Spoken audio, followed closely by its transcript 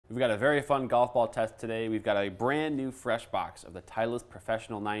We've got a very fun golf ball test today. We've got a brand new fresh box of the Titleist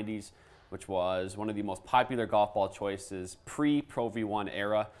Professional 90s, which was one of the most popular golf ball choices pre-Pro V1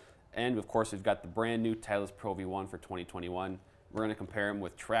 era. And of course, we've got the brand new Titleist Pro V1 for 2021. We're going to compare them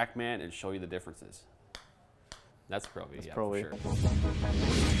with Trackman and show you the differences. That's Pro V, yeah, for sure.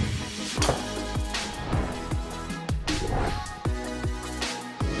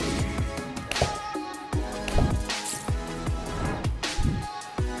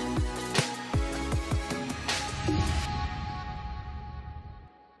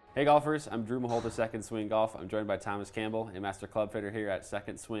 Hey golfers, I'm Drew Mahowald of Second Swing Golf. I'm joined by Thomas Campbell, a master club fitter here at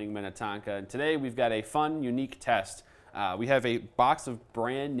Second Swing Minnetonka. And today we've got a fun, unique test. We have a box of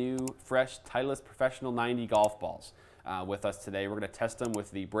brand new, fresh Titleist Professional 90 golf balls with us today. We're going to test them with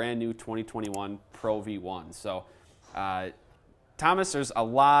the brand new 2021 Pro V1. So, Thomas, there's a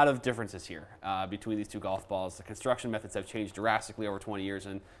lot of differences here between these two golf balls. The construction methods have changed drastically over 20 years,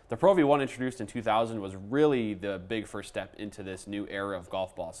 and the Pro V1 introduced in 2000 was really the big first step into this new era of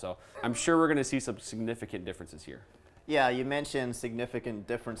golf balls. So I'm sure we're going to see some significant differences here. Yeah, you mentioned significant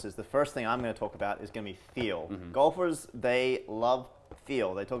differences. The first thing I'm going to talk about is going to be feel. Golfers, they love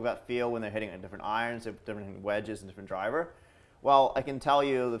feel. They talk about feel when they're hitting different irons, different wedges, and different driver. Well, I can tell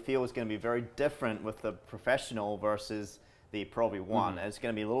you the feel is going to be very different with the Professional versus the Pro V1. It's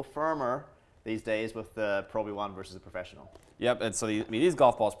going to be a little firmer these days with the Pro V1 versus the Professional. Yep, and so these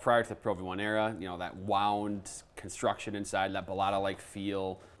golf balls prior to the Pro V1 era, you know, that wound construction inside, that balata-like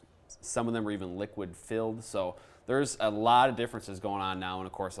feel. Some of them are even liquid filled. So there's a lot of differences going on now, and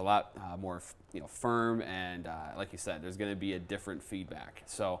of course a lot more firm, and like you said, there's going to be a different feedback.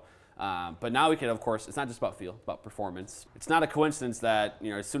 So. But now we can, of course, it's not just about feel, about performance. It's not a coincidence that,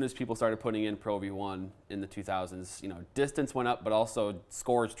 as soon as people started putting in Pro V1 in the 2000s, distance went up, but also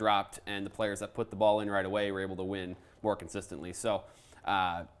scores dropped, and the players that put the ball in right away were able to win more consistently. So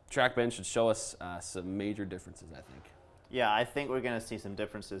Trackman should show us some major differences, I think. Yeah, I think we're going to see some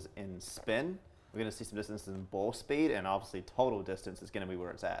differences in spin. We're going to see some differences in ball speed, and obviously total distance is going to be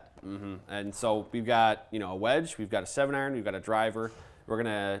where it's at. And so we've got, a wedge, we've got a 7-iron, we've got a driver. We're going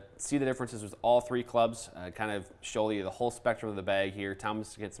to see the differences with all three clubs, kind of show you the whole spectrum of the bag here.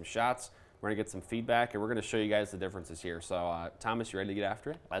 Thomas will get some shots, we're going to get some feedback, and we're going to show you guys the differences here. So Thomas, you ready to get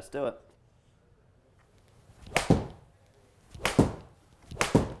after it? Let's do it.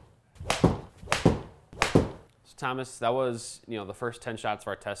 So Thomas, that was the first 10 shots of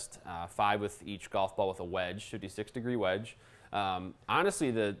our test, 5 with each golf ball with a wedge, 56-degree wedge.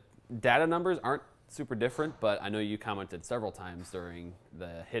 Honestly, the data numbers aren't super different, but I know you commented several times during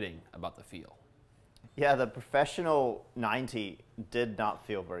the hitting about the feel. Yeah, the Professional 90 did not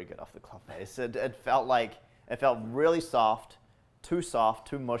feel very good off the club face. It felt really soft,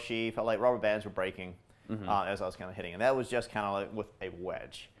 too mushy. It felt like rubber bands were breaking as I was kind of hitting, and that was just kind of like with a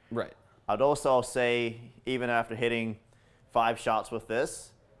wedge. Right. I'd also say, even after hitting 5 shots with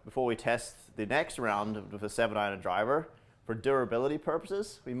this, before we test the next round with a 7-iron driver, for durability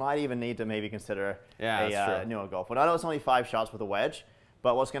purposes, we might even need to maybe consider a newer golf ball. I know it's only 5 shots with a wedge,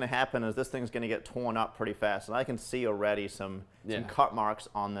 but what's going to happen is this thing's going to get torn up pretty fast. And I can see already some cut marks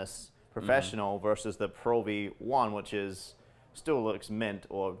on this Professional versus the Pro V1, which still looks mint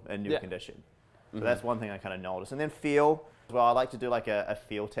or a new condition. So that's one thing I kind of noticed. And then feel, well, I like to do like a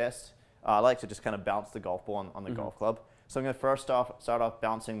feel test. I like to just kind of bounce the golf ball on the golf club. So I'm going to first start off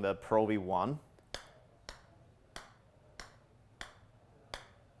bouncing the Pro V1.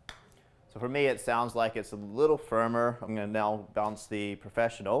 So for me, it sounds like it's a little firmer. I'm going to now bounce the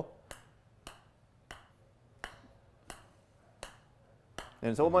Professional. And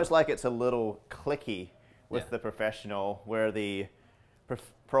it's almost like it's a little clicky with the Professional, where the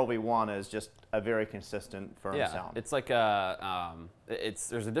Pro V1 is just a very consistent, firm sound. It's like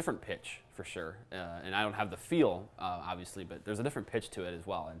there's a different pitch for sure. And I don't have the feel, obviously, but there's a different pitch to it as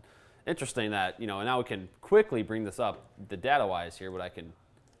well. And interesting that, now we can quickly bring this up, the data-wise here, but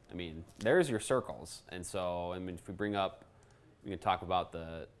I mean, there's your circles, and so if we bring up, we can talk about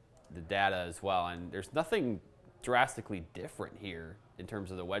the data as well, and there's nothing drastically different here in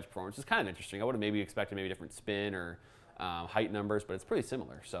terms of the wedge performance, which is kind of interesting. I would have maybe expected maybe different spin or height numbers, but it's pretty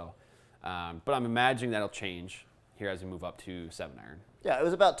similar. So, but I'm imagining that'll change here as we move up to 7-iron. Yeah, it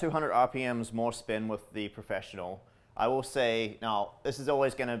was about 200 RPMs more spin with the Professional. I will say, now this is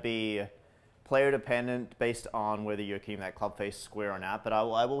always going to be player dependent based on whether you're keeping that club face square or not, but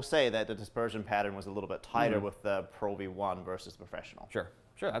I will say that the dispersion pattern was a little bit tighter with the Pro V1 versus the Professional. Sure,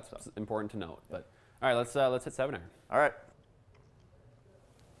 that's important to note. But all right, let's hit 7-iron. All right.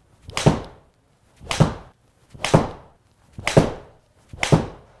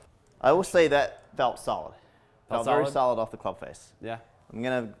 I will say that felt solid. Felt very solid off the club face. Yeah. I'm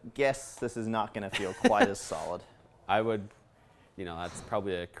going to guess this is not going to feel quite as solid. I would, you know, that's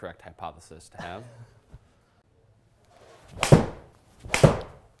probably a correct hypothesis to have.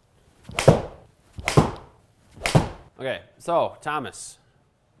 Okay, so Thomas,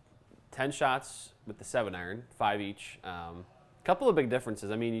 10 shots with the 7-iron, 5 each. Couple of big differences.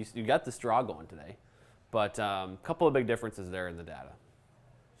 I mean, you got this draw going today, but couple of big differences there in the data.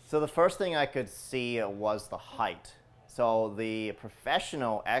 So the first thing I could see was the height. So the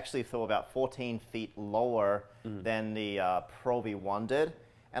Professional actually threw about 14 feet lower than the Pro V1 did.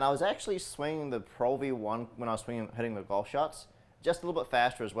 And I was actually swinging the Pro V1 when I was hitting the golf shots just a little bit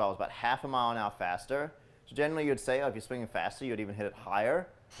faster as well. It was about half a mile an hour faster. So generally you'd say, oh, if you're swinging faster, you'd even hit it higher.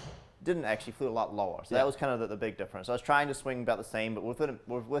 Didn't actually, flew a lot lower. So that was kind of the big difference. I was trying to swing about the same, but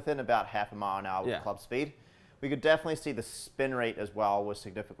within about half a mile an hour with club speed. We could definitely see the spin rate as well was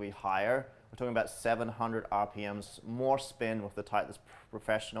significantly higher. We're talking about 700 RPMs more spin with the Titleist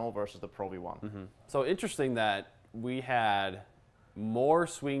Professional versus the Pro V1. So interesting that we had more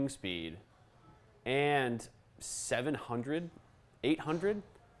swing speed and 700, 800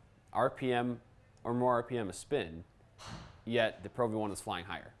 RPM or more RPM a spin, yet the Pro V1 is flying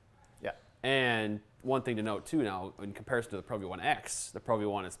higher. Yeah. And one thing to note too now, in comparison to the Pro V1X, the Pro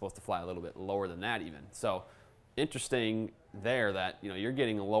V1 is supposed to fly a little bit lower than that even. So interesting there that, you know, you're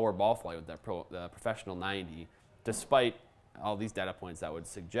getting a lower ball flight with that the Professional 90, despite all these data points that would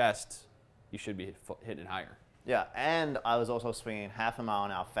suggest you should be hitting it higher. Yeah, and I was also swinging half a mile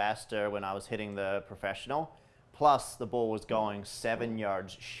an hour faster when I was hitting the Professional, plus the ball was going 7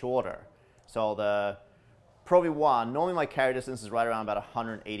 yards shorter. So the Pro V1, normally my carry distance is right around about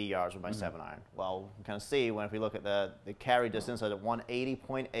 180 yards with my 7-iron. Well, you can kind of see if we look at the carry distance at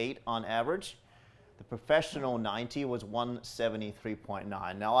 180.8 on average. The Professional 90 was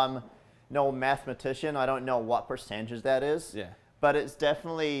 173.9. Now, I'm no mathematician. I don't know what percentage that is. Yeah. But it's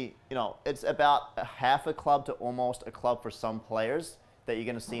definitely, you know, it's about a half a club to almost a club for some players that you're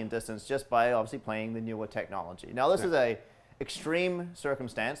going to see in distance just by obviously playing the newer technology. Now, this is a extreme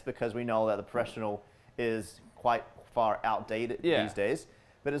circumstance because we know that the Professional is quite far outdated these days.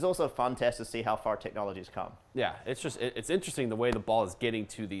 But it's also a fun test to see how far technology's come. Yeah, it's interesting the way the ball is getting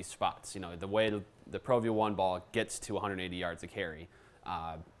to these spots. You know, the way the Pro V1 ball gets to 180 yards of carry.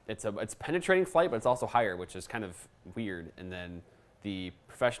 It's penetrating flight, but it's also higher, which is kind of weird. And then the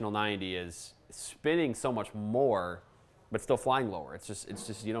Professional 90 is spinning so much more, but still flying lower. It's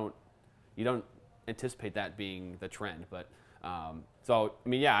just you don't anticipate that being the trend. But so I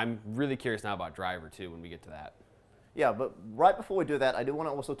mean, yeah, I'm really curious now about driver too when we get to that. Yeah, but right before we do that, I do want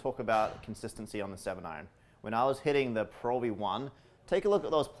to also talk about consistency on the 7-iron. When I was hitting the Pro V1, take a look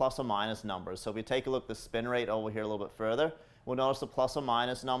at those plus or minus numbers. So if we take a look at the spin rate over here a little bit further, we'll notice the plus or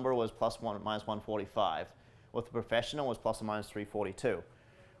minus number was minus 145. With the Professional was plus or minus 342.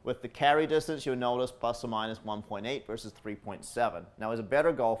 With the carry distance, you'll notice plus or minus 1.8 versus 3.7. Now, as a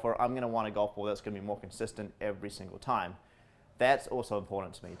better golfer, I'm going to want a golf ball that's going to be more consistent every single time. That's also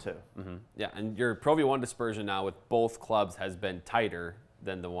important to me too. Yeah, and your Pro V1 dispersion now with both clubs has been tighter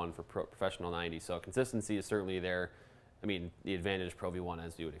than the one for Professional 90, so consistency is certainly there. I mean, the advantage Pro V1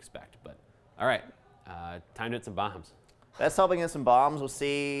 as you would expect. But all right, time to hit some bombs. Let's hop in some bombs. We'll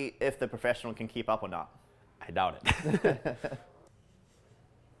see if the Professional can keep up or not. I doubt it.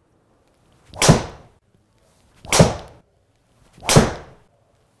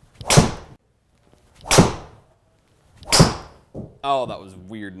 Oh, that was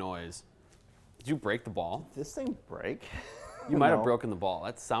weird noise. Did you break the ball? Did this thing break? You might have broken the ball.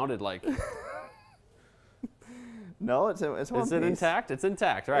 That sounded like... No, it's one piece. Is it intact? It's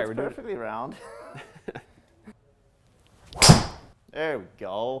intact. All right, we're perfectly round. There we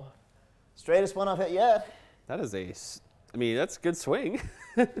go. Straightest one I've hit yet. That is I mean, that's a good swing.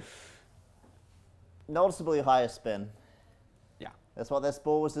 Noticeably higher spin. Yeah. That's what this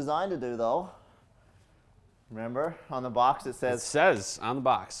ball was designed to do, though. Remember, on the box it says... It says on the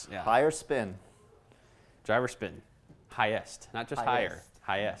box, yeah. Higher spin. Driver spin. Highest. Not just higher.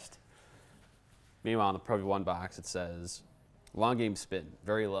 Highest. Meanwhile, on the Pro V1 box, it says long game spin,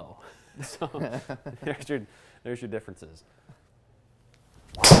 very low. So there's your differences.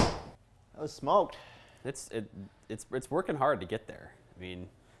 That was smoked. It's working hard to get there. I mean,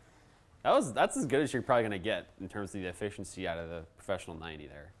 that's as good as you're probably going to get in terms of the efficiency out of the Professional 90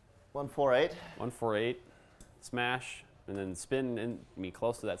 there. 148. 148, smash, and then spin in, I mean,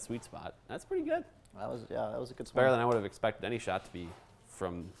 close to that sweet spot. That's pretty good. That was a good swing. Better than I would have expected any shot to be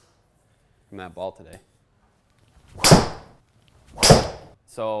from that ball today.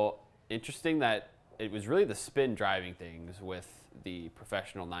 So interesting that it was really the spin driving things with the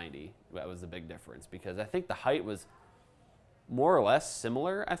Professional 90 that was the big difference, because I think the height was More or less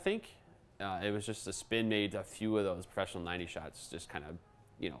similar, I think. It was just the spin made a few of those professional 90 shots just kind of,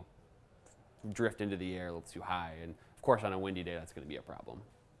 you know, drift into the air a little too high. And of course, on a windy day, that's going to be a problem.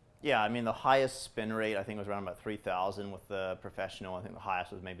 Yeah, I mean, the highest spin rate, I think, was around about 3,000 with the Professional. I think the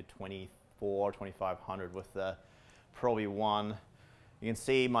highest was maybe 2,500 with the Pro V1. You can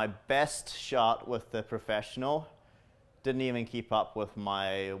see my best shot with the Professional didn't even keep up with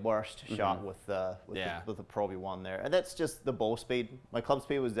my worst shot with the Pro V1 there. And that's just the bow speed. My club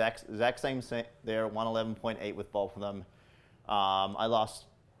speed was exact same there, 111.8 with both of them. I lost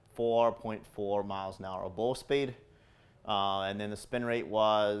 4.4 miles an hour of bow speed. And then the spin rate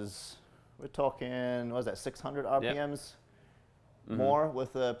was, we're talking, what was that, 600 RPMs more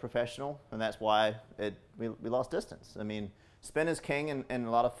with the Professional. And that's why we lost distance. I mean, spin is king in a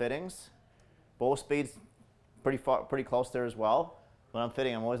lot of fittings. Bow speed's pretty close there as well. When I'm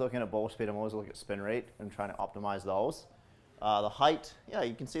fitting, I'm always looking at bow speed. I'm always looking at spin rate and trying to optimize those. The height, yeah,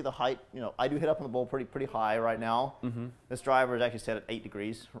 you can see the height. You know, I do hit up on the bowl pretty high right now. This driver is actually set at 8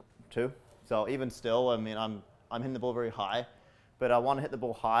 degrees too. So even still, I mean, I'm hitting the ball very high, but I want to hit the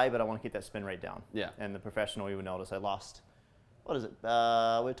ball high, but I want to keep that spin rate down. Yeah. And the Professional, you would notice I lost, what is it?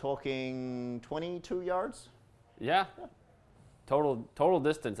 We're talking 22 yards. Yeah. Total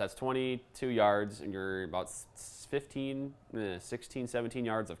distance, that's 22 yards, and you're about 16, 17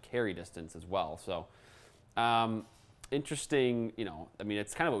 yards of carry distance as well. So interesting, you know, I mean,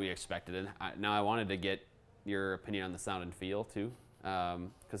 it's kind of what we expected. And now I wanted to get your opinion on the sound and feel too,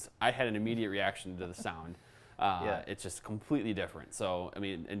 because I had an immediate reaction to the sound. It's just completely different. So, I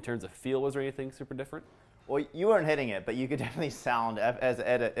mean, in terms of feel, was there anything super different? Well, you weren't hitting it, but you could definitely sound, as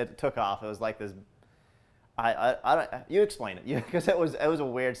it took off, it was like this, you explain it, because it was a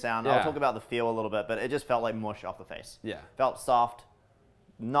weird sound. I'll talk about the feel a little bit, but it just felt like mush off the face. Yeah. Felt soft,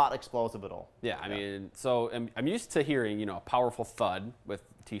 not explosive at all. Yeah, I mean, so I'm used to hearing, you know, a powerful thud with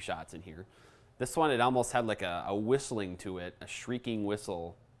tee shots in here. This one, it almost had like a whistling to it, a shrieking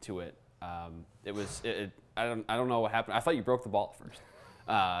whistle to it. I don't know what happened. I thought you broke the ball at first.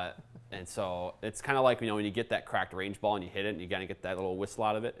 And so it's kind of like, you know, when you get that cracked range ball and you hit it and you got to get that little whistle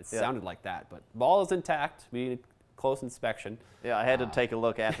out of it. It sounded like that, but ball is intact. We need close inspection. Yeah, I had to take a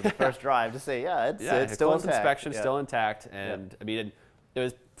look after the first drive to say, it's still close intact. Inspection, still intact. And I mean, it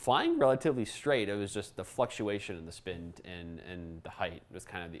was flying relatively straight. It was just the fluctuation in the spin and the height was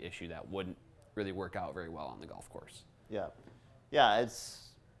kind of the issue that wouldn't really work out very well on the golf course. Yeah. Yeah,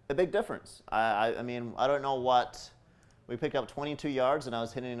 it's a big difference. I mean, I don't know what. We picked up 22 yards, and I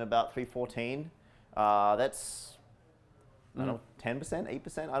was hitting about 314. That's, I don't know, 10%,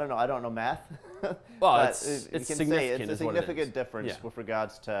 8%? I don't know. I don't know math. Well, it's significant. It's a significant difference with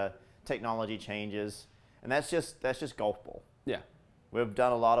regards to technology changes, and that's just golf ball. Yeah. We've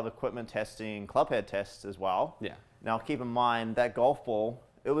done a lot of equipment testing, club head tests as well. Yeah. Now, keep in mind that golf ball,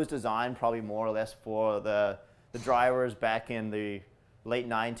 it was designed probably more or less for the drivers back in the late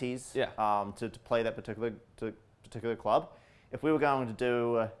 90s. Yeah. To play that particular club. If we were going to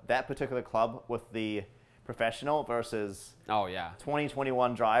do that particular club with the Professional versus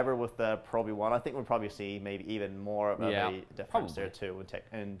 2021 driver with the Pro V1, I think we'd probably see maybe even more of a difference there too,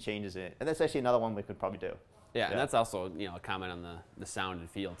 and changes in it. And that's actually another one we could probably do. Yeah, and that's also, you know, a comment on the sound and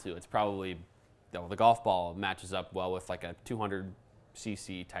feel too. It's probably, you know, the golf ball matches up well with like a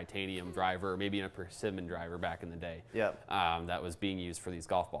 200cc titanium driver, or maybe a persimmon driver back in the day. Yeah. That was being used for these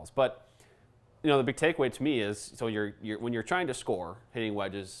golf balls, but. You know, the big takeaway to me is, so when you're trying to score, hitting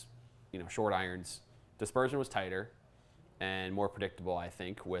wedges, you know, short irons, dispersion was tighter and more predictable, I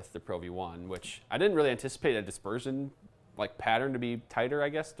think, with the Pro V1, which I didn't really anticipate a dispersion like pattern to be tighter, I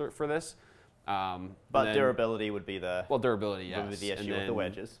guess, for this. But durability would be the durability, yes. Would be the issue with the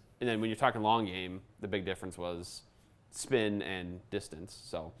wedges. And then when you're talking long game, the big difference was spin and distance.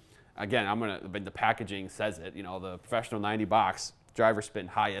 So again, the packaging says it. You know, the Professional 90 box, driver spin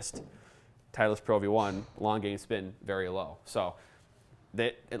highest. Titleist Pro V1, long game spin, very low. So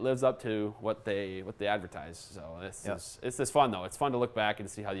it lives up to what they advertise. So it's just fun though. It's fun to look back and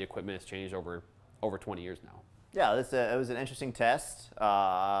see how the equipment has changed over 20 years now. Yeah, it was an interesting test.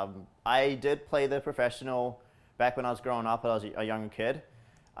 I did play the Professional back when I was growing up. I was a younger kid.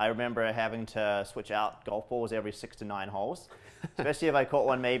 I remember having to switch out golf balls every 6 to 9 holes, especially if I caught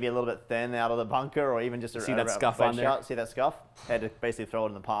one maybe a little bit thin out of the bunker, or even just see that scuff on there. See that scuff? Had to basically throw it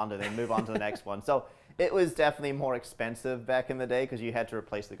in the pond and then move on to the next one. So it was definitely more expensive back in the day because you had to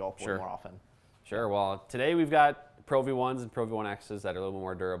replace the golf ball more often. Sure. Well, today we've got Pro V1s and Pro V1Xs that are a little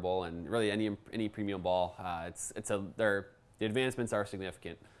more durable, and really any premium ball. The advancements are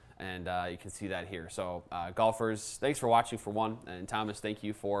significant. And you can see that here. So golfers, thanks for watching for one. And Thomas, thank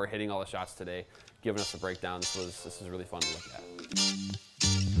you for hitting all the shots today. giving us a breakdown. This was really fun to look at.